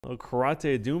A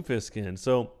Karate Doomfist skin.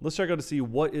 So let's check out to see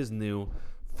what is new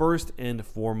first and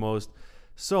foremost.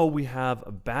 So we have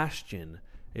a Bastion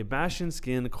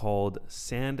skin called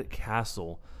Sand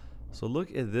Castle. So look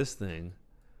at this thing.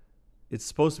 It's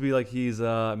supposed to be like he's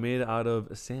made out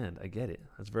of sand. I get it.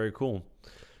 That's very cool.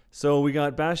 So we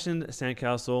got Bastion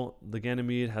Sandcastle. The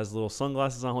Ganymede has little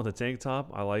sunglasses on with a tank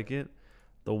top. I like it.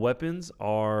 The weapons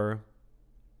are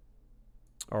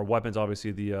weapons.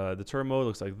 Obviously, the turret mode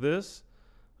looks like this.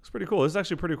 Looks pretty cool. This is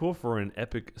actually pretty cool for an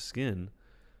epic skin.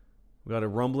 We got a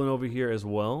rumbling over here as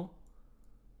well.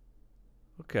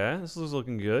 Okay, this is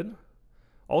looking good.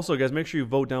 Also, guys, make sure you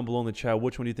vote down below in the chat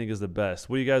which one do you think is the best.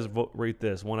 What do you guys rate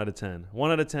this? 1 out of 10.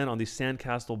 1 out of 10 on the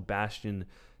Sandcastle Bastion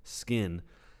skin.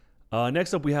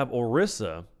 Next up, we have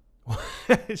Orisa.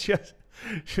 She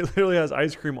literally has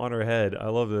ice cream on her head. I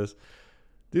love this.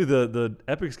 Dude, the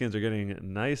epic skins are getting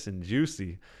nice and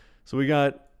juicy. So we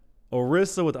got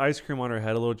Orisa with ice cream on her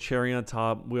head, a little cherry on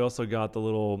top. We also got the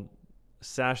little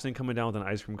sash thing coming down with an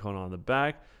ice cream cone on the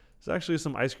back. There's actually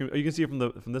some ice cream. Oh, you can see it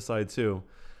from this side too.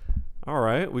 All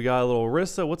right, we got a little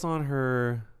Orisa. What's on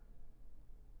her?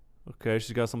 Okay,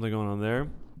 she's got something going on there.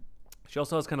 She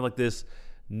also has kind of like this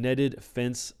netted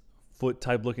fence foot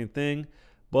type looking thing,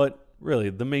 but really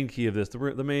the main key of this, the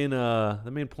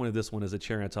main point of this one is a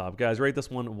cherry on top. Guys, rate this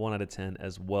one 1 out of 10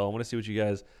 as well. I want to see what you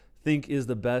guys think is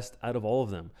the best out of all of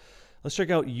them. Let's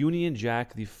check out Union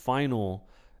Jack, the final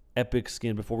epic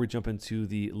skin before we jump into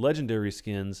the legendary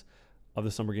skins of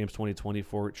the Summer Games 2020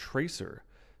 for Tracer.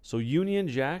 So Union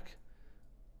Jack.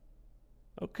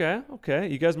 Okay.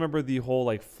 You guys remember the whole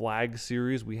like flag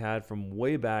series we had from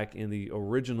way back in the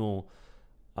original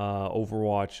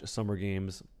Overwatch Summer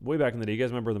Games, way back in the day? You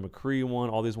guys remember the McCree one,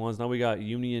 all these ones? Now we got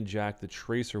Union Jack, the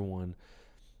Tracer one.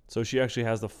 So she actually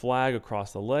has the flag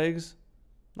across the legs.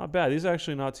 Not bad. These are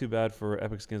actually not too bad for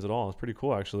epic skins at all. It's pretty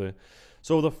cool, actually.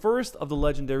 So the first of the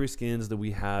legendary skins that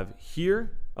we have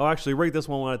here. Oh, actually, rate this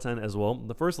one 1 out of 10 as well.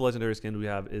 The first legendary skin we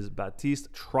have is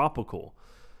Baptiste Tropical.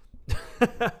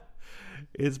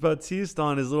 It's Baptiste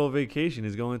on his little vacation.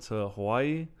 He's going to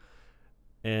Hawaii,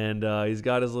 and he's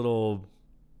got his little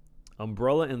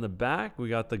umbrella in the back. We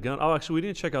got the gun. Oh, actually, we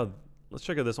didn't check out. Let's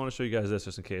check out this. I want to show you guys this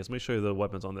just in case. Let me show you the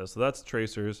weapons on this. So that's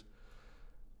Tracers.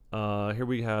 Here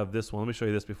we have this one. Let me show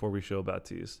you this before we show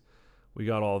Baptiste. We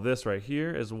got all this right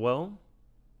here as well.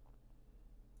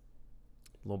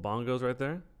 Little bongos right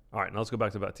there. All right, now let's go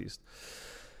back to Baptiste.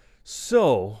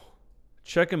 So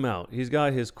check him out. He's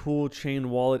got his cool chain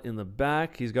wallet in the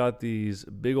back. He's got these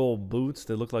big old boots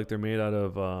that look like they're made out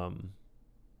of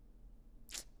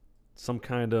some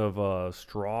kind of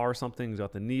straw or something. He's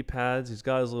got the knee pads. He's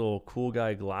got his little cool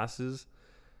guy glasses.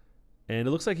 And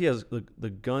it looks like he has the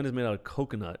gun is made out of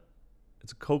coconut.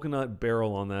 It's a coconut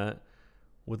barrel on that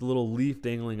with a little leaf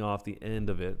dangling off the end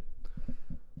of it.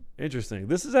 Interesting.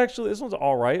 This one's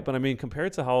all right, but I mean,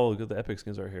 compared to how good the epic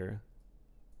skins are here,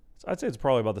 I'd say it's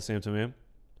probably about the same to me.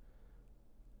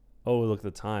 Oh, look at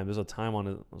the time. There's a time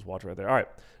on his watch right there. All right.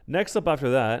 Next up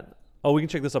after that, oh, we can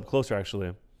check this up closer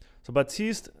actually. So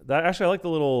Baptiste, that actually I like the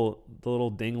little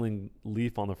dangling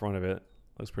leaf on the front of it.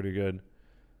 Looks pretty good.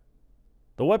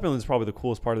 The weapon is probably the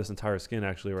coolest part of this entire skin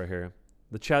actually right here.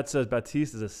 The chat says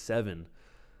Baptiste is a 7.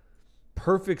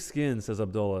 Perfect skin, says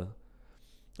Abdullah.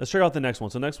 Let's check out the next one.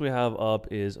 So next we have up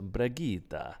is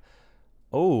Braguita.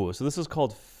 Oh, so this is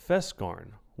called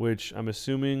Feskarn, which I'm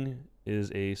assuming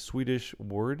is a Swedish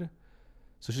word.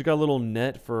 So she's got a little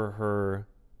net for her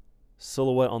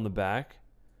silhouette on the back,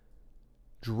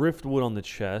 driftwood on the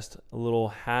chest, a little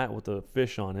hat with a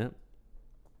fish on it.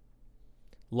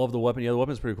 Love the weapon. Yeah, the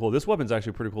weapon's pretty cool. This weapon's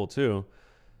actually pretty cool too.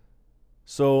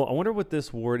 So I wonder what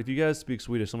this word, if you guys speak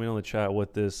Swedish, let me know in the chat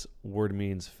what this word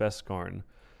means, Feskarn.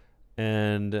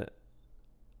 And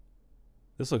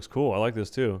this looks cool. I like this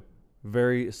too.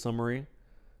 Very summery.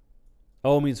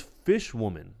 Oh, it means fish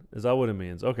woman. Is that what it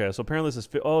means? Okay, so apparently this is,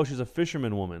 oh, she's a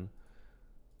fisherman woman.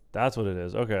 That's what it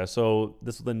is. Okay, so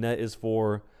the net is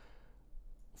for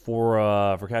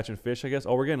catching fish, I guess.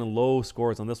 Oh, we're getting low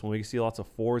scores on this one. We can see lots of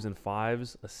 4s and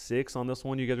 5s. A 6 on this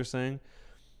one, you guys are saying.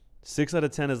 6 out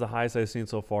of 10 is the highest I've seen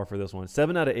so far for this one.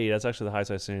 7 out of 8, that's actually the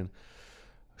highest I've seen.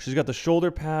 She's got the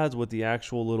shoulder pads with the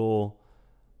actual little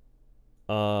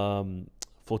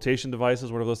flotation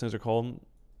devices, whatever those things are called.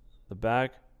 The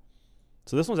back.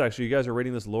 So this one's actually, you guys are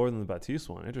rating this lower than the Baptiste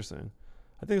one. Interesting.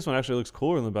 I think this one actually looks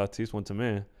cooler than the Baptiste one to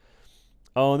me.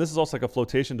 Oh, and this is also like a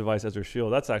flotation device as her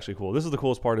shield. That's actually cool. This is the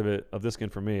coolest part of this skin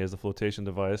for me, is the flotation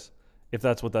device. If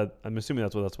that's what I'm assuming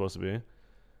that's what that's supposed to be.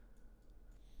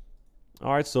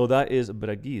 All right, so that is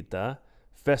Braguita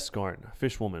Feskarn,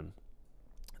 Fishwoman.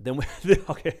 Then we,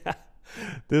 okay,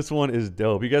 This one is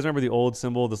dope. You guys remember the old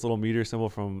symbol, this little meteor symbol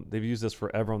from, they've used this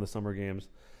forever on the summer games.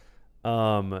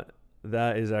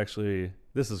 That is actually,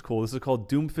 this is cool. This is called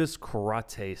Doomfist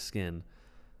Karate skin.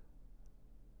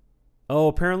 Oh,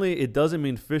 apparently it doesn't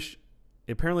mean fish.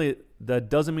 Apparently that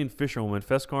doesn't mean fisherwoman.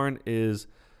 Feskkarn is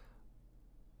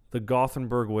the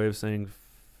Gothenburg way of saying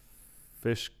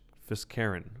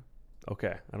Fiskaren.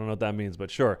 Okay, I don't know what that means, but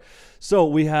sure. So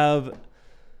we have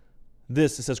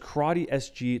this. It says Karate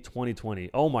SG 2020.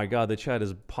 Oh my God, the chat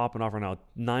is popping off right now.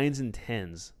 9s and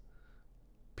 10s.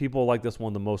 People like this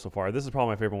one the most so far. This is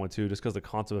probably my favorite one too, just because the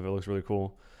concept of it looks really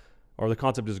cool. Or the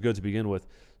concept is good to begin with.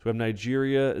 So we have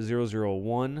Nigeria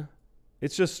 001.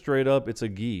 It's just straight up, it's a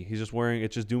gi. He's just wearing,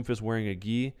 it's just Doomfist wearing a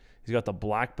gi. He's got the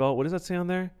black belt. What does that say on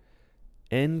there?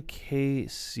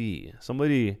 NKC.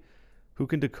 Somebody who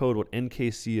can decode what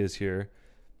NKC is here.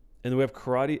 And then we have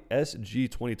Karate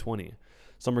SG 2020.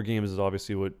 Summer Games is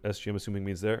obviously what SG I'm assuming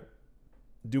means there.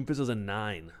 Doomfist is a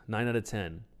 9. 9 out of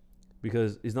 10.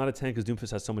 Because he's not a 10 because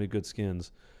Doomfist has so many good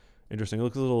skins. Interesting.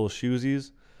 Look at the little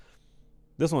shoesies.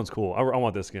 This one's cool. I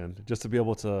want this skin. Just to be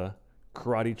able to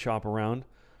karate chop around.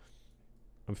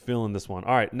 I'm feeling this one.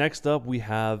 All right, next up we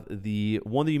have the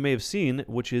one that you may have seen,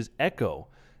 which is Echo.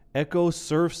 Echo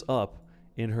surfs up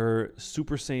in her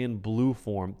Super Saiyan Blue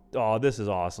form. Oh, this is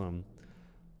awesome.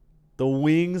 The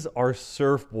wings are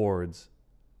surfboards.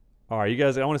 All right, you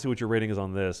guys, I want to see what your rating is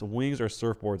on this. Wings are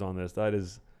surfboards on this. That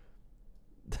is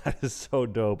so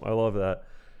dope. I love that.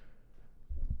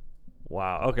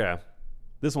 Wow, okay.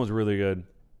 This one's really good.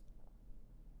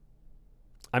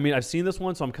 I mean, I've seen this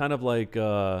one, so I'm kind of like...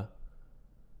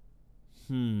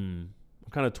 I'm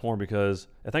kind of torn because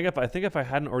I think if I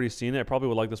hadn't already seen it, I probably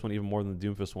would like this one even more than the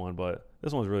Doomfist one. But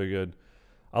this one's really good.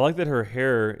 I like that her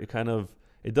hair,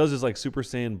 it does this like Super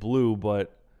Saiyan blue,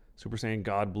 but Super Saiyan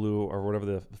God blue or whatever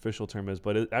the official term is.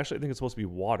 But I think it's supposed to be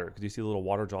water because you see the little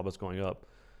water drop that's going up.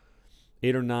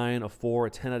 8 or 9, a 4, a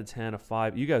 10 out of 10, a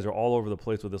 5. You guys are all over the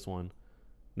place with this one.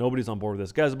 Nobody's on board with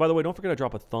this. Guys, by the way, don't forget to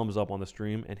drop a thumbs up on the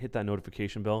stream and hit that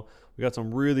notification bell. We got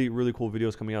some really, really cool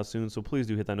videos coming out soon, so please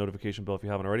do hit that notification bell if you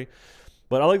haven't already.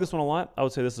 But I like this one a lot. I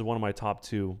would say this is one of my top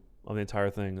 2 of the entire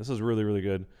thing. This is really, really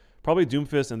good. Probably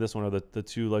Doomfist and this one are the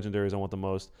 2 legendaries I want the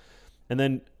most. And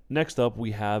then next up,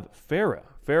 we have Farah.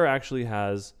 Farah actually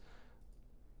has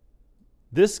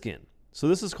this skin. So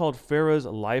this is called Farah's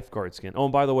Lifeguard skin. Oh,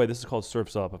 and by the way, this is called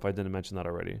Surfs Up, if I didn't mention that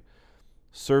already.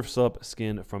 Surfs Up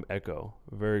skin from Echo.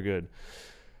 Very good.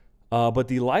 But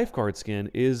the lifeguard skin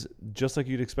is just like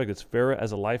you'd expect. It's Farah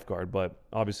as a lifeguard, but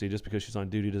obviously just because she's on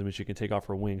duty doesn't mean she can take off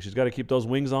her wings. She's got to keep those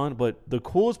wings on. But the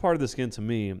coolest part of the skin to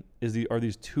me are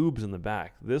these tubes in the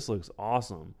back. This looks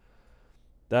awesome.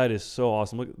 That is so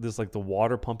awesome. Look at this, like the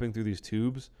water pumping through these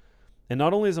tubes. And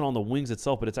not only is it on the wings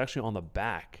itself, but it's actually on the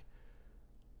back.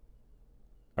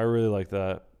 I really like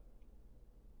that.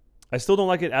 I still don't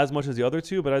like it as much as the other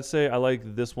 2, but I'd say I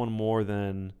like this one more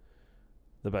than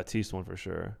the Baptiste one for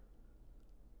sure.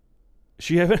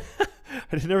 I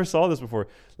never saw this before.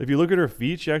 If you look at her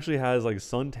feet, she actually has like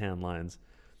suntan lines.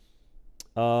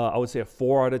 I would say a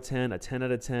 4 out of 10, a 10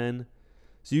 out of 10.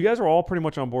 So you guys are all pretty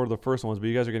much on board with the first ones, but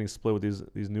you guys are getting split with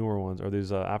these newer ones, or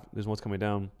these ones coming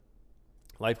down.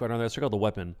 Lifeguard on there. Let's check out the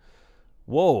weapon.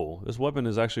 Whoa, this weapon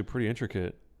is actually pretty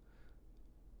intricate.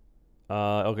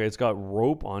 Okay, it's got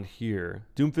rope on here.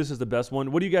 Doomfist is the best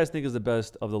one. What do you guys think is the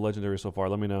best of the legendary so far?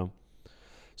 Let me know.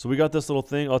 So we got this little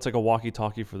thing. Oh, it's like a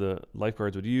walkie-talkie for the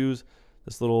lifeguards would use.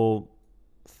 This little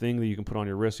thing that you can put on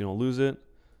your wrist so you don't lose it.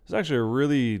 It's actually a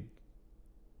really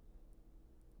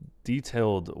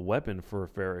detailed weapon for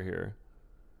Farah here.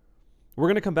 We're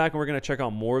going to come back and we're going to check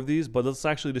out more of these, but let's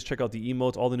actually just check out the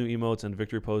emotes, all the new emotes and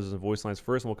victory poses and voice lines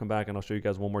first, and we'll come back and I'll show you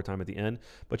guys one more time at the end.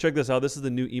 But check this out. This is the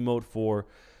new emote for...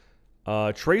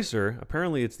 Tracer.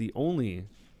 Apparently it's the only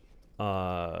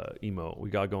emote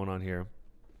we got going on here.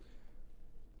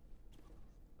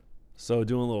 So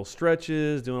doing little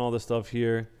stretches, doing all this stuff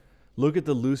here. Look at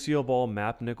the Lucio Ball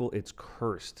map nickel. It's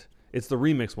cursed. It's the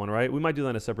remix one, right? We might do that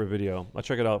in a separate video. I'll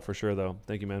check it out for sure though.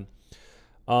 Thank you, man.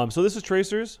 So this is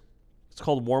Tracer's. It's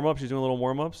called warm-up. She's doing little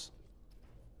warm-ups.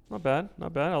 Not bad.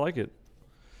 Not bad. I like it.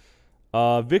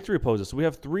 Victory poses. So we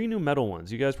have 3 new metal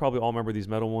ones. You guys probably all remember these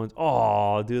metal ones.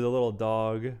 Oh, dude, the little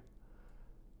dog.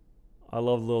 I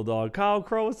love the little dog. Kyle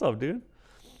Crow, what's up, dude?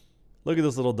 Look at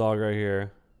this little dog right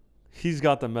here. He's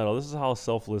got the medal. This is how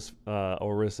selfless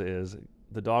Orisa is.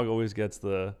 The dog always gets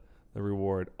the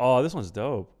reward. Oh, this one's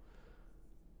dope.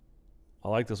 I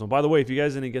like this one. By the way, if you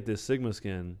guys didn't get this Sigma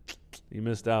skin, you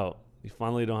missed out. You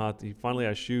finally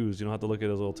has shoes. You don't have to look at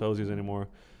his little toesies anymore.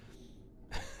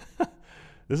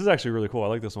 This is actually really cool. I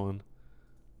like this one.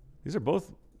 These are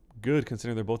both good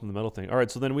considering they're both in the metal thing. All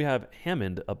right, so then we have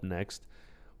Hammond up next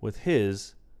with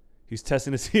his. He's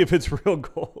testing to see if it's real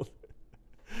gold.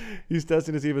 He's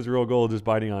testing to see if it's real gold, just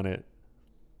biting on it.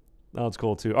 That's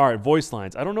cool too. All right, voice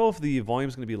lines. I don't know if the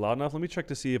volume's going to be loud enough. Let me check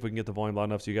to see if we can get the volume loud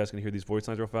enough so you guys can hear these voice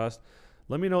lines real fast.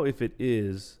 Let me know if it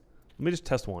is. Let me just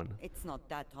test one. It's not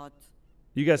that hot.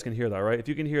 You guys can hear that, right? If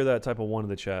you can hear that, type of 1 in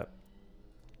the chat.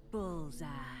 Bullseye.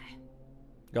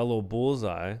 Got a little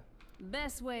bullseye.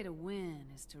 Best way to win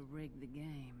is to rig the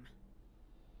game.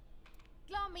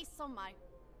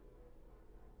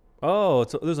 Oh,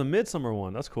 there's a Midsummer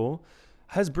one. That's cool.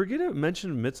 Has Brigitte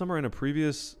mentioned Midsummer in a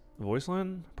previous voice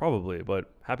line? Probably,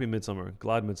 but happy Midsummer.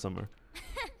 Glad Midsummer.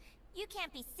 You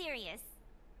can't be serious.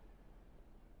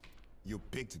 You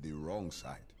picked the wrong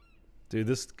side. Dude,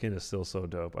 this skin is still so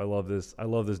dope. I love this. I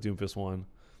love this Doomfist one.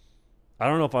 I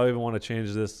don't know if I even want to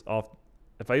change this off.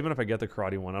 Even if I get the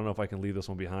karate one, I don't know if I can leave this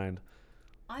one behind.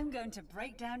 I'm going to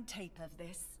break down tape of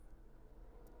this.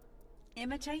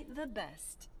 Imitate the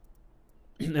best.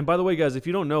 And by the way, guys, if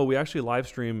you don't know, we actually live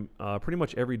stream pretty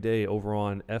much every day over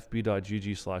on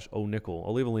fb.gg/onickel.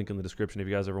 I'll leave a link in the description if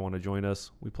you guys ever want to join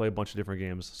us. We play a bunch of different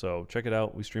games, so check it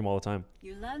out. We stream all the time.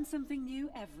 You learn something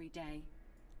new every day.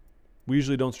 We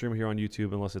usually don't stream here on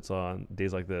YouTube unless it's on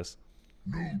days like this.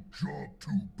 No job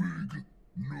too big,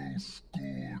 no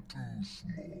score too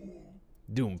small.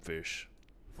 Doomfish.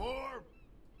 4.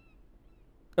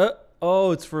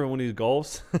 Oh, it's for when he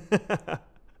golfs.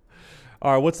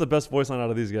 All right, what's the best voice line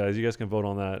out of these guys? You guys can vote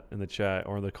on that in the chat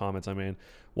or in the comments, I mean.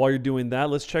 While you're doing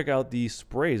that, let's check out the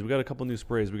sprays. We got a couple new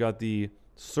sprays. We got the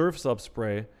Surf's Up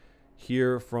spray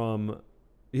here from...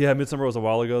 Yeah, Midsummer was a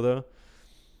while ago, though.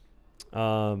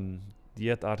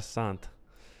 Diet Arsant.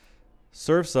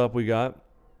 Surf's Up we got.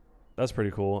 That's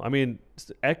pretty cool. I mean,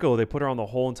 Echo, they put her on the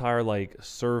whole entire, like,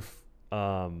 surf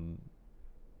theme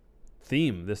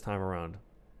this time around.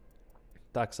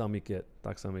 Taksamikit.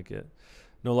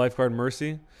 No lifeguard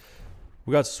mercy.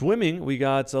 We got swimming. We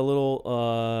got a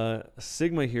little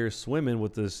Sigma here swimming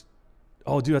with this.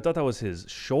 Oh, dude, I thought that was his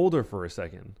shoulder for a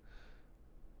second.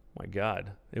 My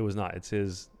God. It was not. It's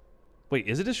his. Wait,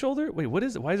 is it his shoulder? Wait, what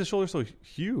is it? Why is his shoulder so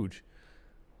huge?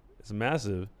 It's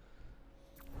massive.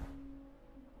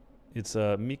 It's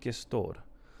Mike Store.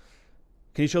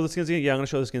 Can you show the skins again? Yeah, I'm going to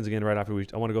show the skins again right after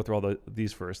I want to go through all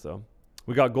these first, though.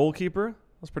 We got Goalkeeper.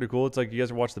 That's pretty cool. It's like you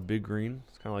guys ever watched The Big Green?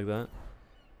 It's kind of like that.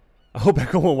 I hope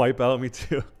Echo won't wipe out. Me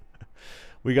too.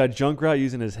 We got Junkrat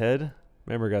using his head.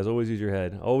 Remember, guys, always use your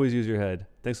head. Always use your head.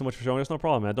 Thanks so much for showing us. No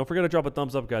problem, man. Don't forget to drop a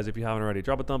thumbs up, guys, if you haven't already.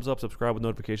 Drop a thumbs up, subscribe with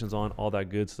notifications on, all that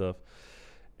good stuff.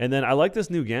 And then I like this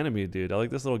new Ganymede, dude. I like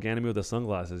this little Ganymede with the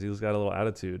sunglasses. He's got a little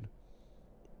attitude.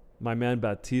 My man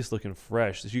Baptiste looking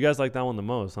fresh. You guys like that one the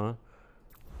most, huh?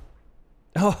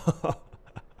 Oh,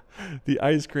 the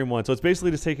ice cream one. So it's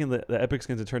basically just taking the epic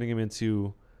skins and turning him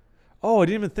into... Oh, I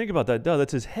didn't even think about that. Duh,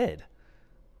 that's his head.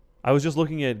 I was just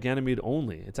looking at Ganymede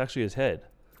only. It's actually his head.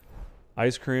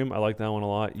 Ice cream, I like that one a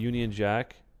lot. Union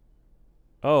Jack.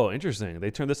 Oh, interesting.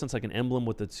 They turned this into like an emblem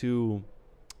with the 2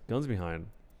 guns behind.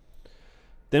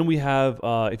 Then we have,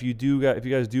 if you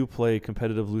guys do play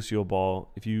competitive Lucio Ball,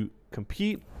 if you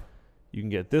compete, you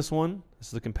can get this one. This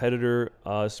is the competitor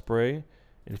spray.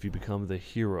 And if you become the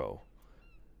hero,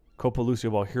 Copa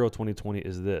Lucio Ball Hero 2020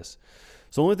 is this.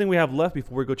 So the only thing we have left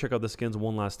before we go check out the skins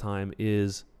one last time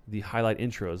is the highlight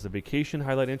intros. The vacation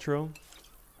highlight intro.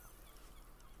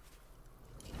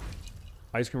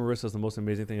 Ice Cream Marissa is the most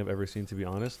amazing thing I've ever seen, to be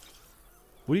honest.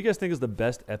 What do you guys think is the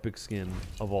best epic skin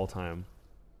of all time?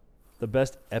 The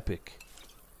best epic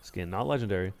skin, not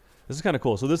legendary. This is kind of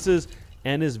cool. So this is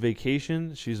Anna's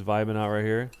Vacation. She's vibing out right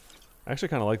here. I actually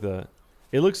kind of like that.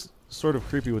 It looks sort of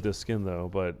creepy with this skin, though,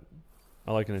 but...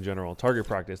 I like it in general. Target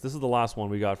practice. This is the last one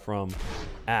we got from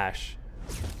Ash.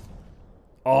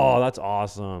 Oh, that's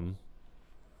awesome.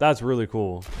 That's really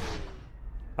cool.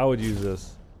 I would use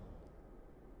this.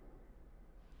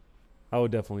 I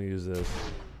would definitely use this.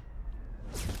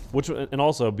 And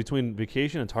also, between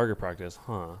vacation and target practice,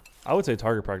 I would say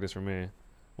target practice for me,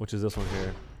 which is this one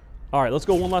here. All right, let's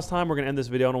go one last time. We're going to end this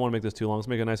video. I don't want to make this too long. Let's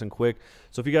make it nice and quick.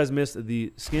 So if you guys missed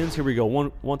the skins, here we go.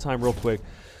 One time real quick.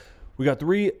 We got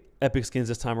 3 epic skins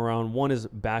this time around. One is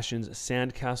Bastion's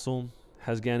Sandcastle.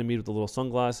 Has Ganymede with the little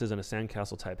sunglasses and a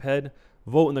sandcastle type head.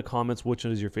 Vote in the comments which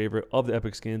one is your favorite of the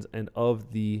epic skins and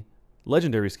of the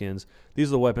legendary skins. These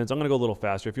are the weapons. I'm going to go a little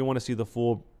faster. If you want to see the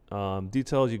full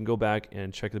details, you can go back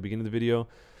and check the beginning of the video.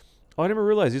 Oh, I never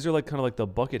realized these are like kind of like the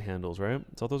bucket handles, right? Is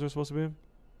that what those are supposed to be?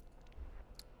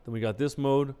 Then we got this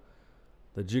mode,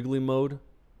 the jiggly mode.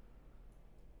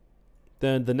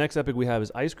 Then the next epic we have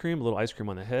is Ice Cream, a little ice cream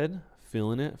on the head.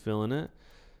 Feeling it, feeling it.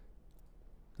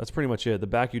 That's pretty much it. The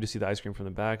back, you just see the ice cream from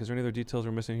the back. Is there any other details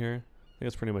we're missing here? I think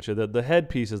that's pretty much it. The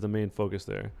headpiece is the main focus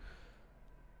there.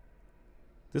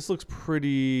 This looks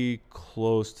pretty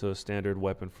close to a standard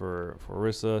weapon for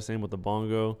Orisa. Same with the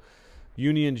bongo.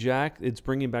 Union Jack, it's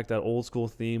bringing back that old school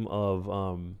theme of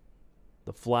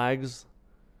the flags.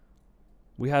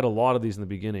 We had a lot of these in the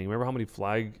beginning. Remember how many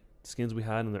flag skins we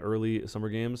had in the early summer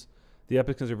games? The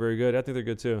epic skins are very good. I think they're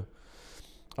good too.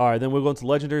 All right, then we'll go into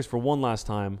legendaries for one last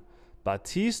time.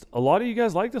 Baptiste, a lot of you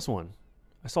guys like this one.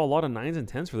 I saw a lot of 9s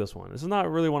and 10s for this one. This is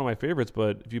not really one of my favorites,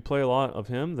 but if you play a lot of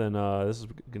him, then this is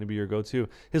going to be your go-to.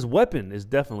 His weapon is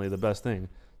definitely the best thing.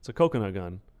 It's a coconut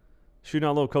gun. Shooting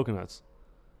out little coconuts.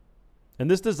 And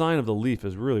this design of the leaf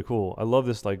is really cool. I love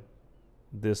this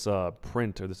this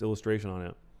print or this illustration on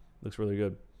it. Looks really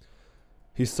good.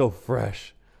 He's so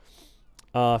fresh.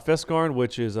 Fescarn,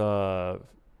 which is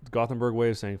Gothenburg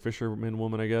way of saying fisherman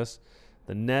woman, I guess.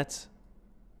 The net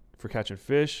for catching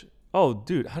fish. Oh,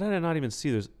 dude, how did I not even see?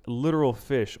 There's literal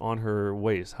fish on her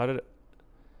waist. How did it?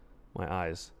 My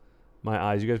eyes. My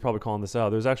eyes. You guys are probably calling this out.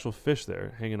 There's actual fish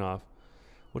there hanging off.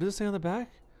 What does it say on the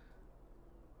back?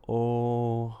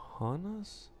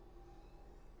 Ohanas?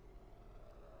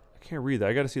 I can't read that.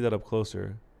 I got to see that up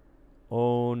closer.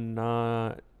 Oh,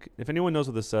 nah. If anyone knows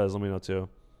what this says, let me know too.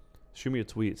 Shoot me a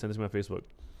tweet. Send it to my Facebook.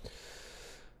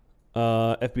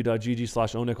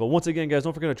 fb.gg/onickel. Once again, guys,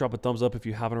 don't forget to drop a thumbs up if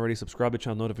you haven't already. Subscribe to the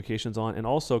channel, notifications on, and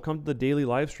also come to the daily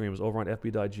live streams over on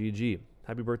fb.gg.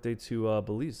 Happy birthday to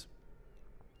Belize.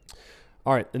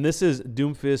 All right, and this is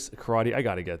Doomfist Karate. I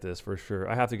got to get this for sure.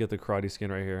 I have to get the karate skin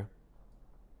right here.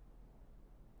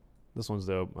 This one's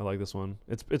dope. I like this one.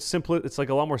 It's simple. It's like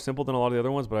a lot more simple than a lot of the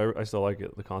other ones, but I still like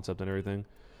it, the concept and everything.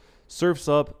 Surf's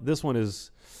Up. This one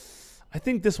is, I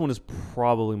think this one is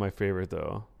probably my favorite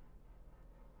though,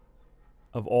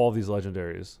 of all of these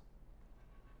legendaries.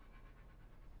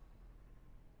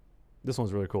 This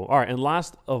one's really cool. All right, and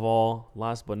last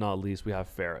but not least, we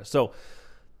have Farah. So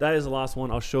that is the last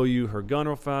one. I'll show you her gun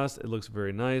real fast. It looks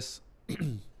very nice.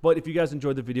 But if you guys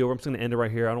enjoyed the video, I'm just going to end it right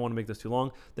here. I don't want to make this too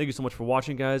long. Thank you so much for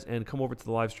watching, guys, and come over to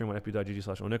the live stream on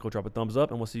fb.gg/onickel. Drop a thumbs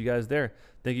up, and we'll see you guys there.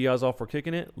 Thank you guys all for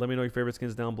kicking it. Let me know your favorite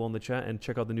skins down below in the chat, and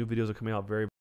check out the new videos that are coming out very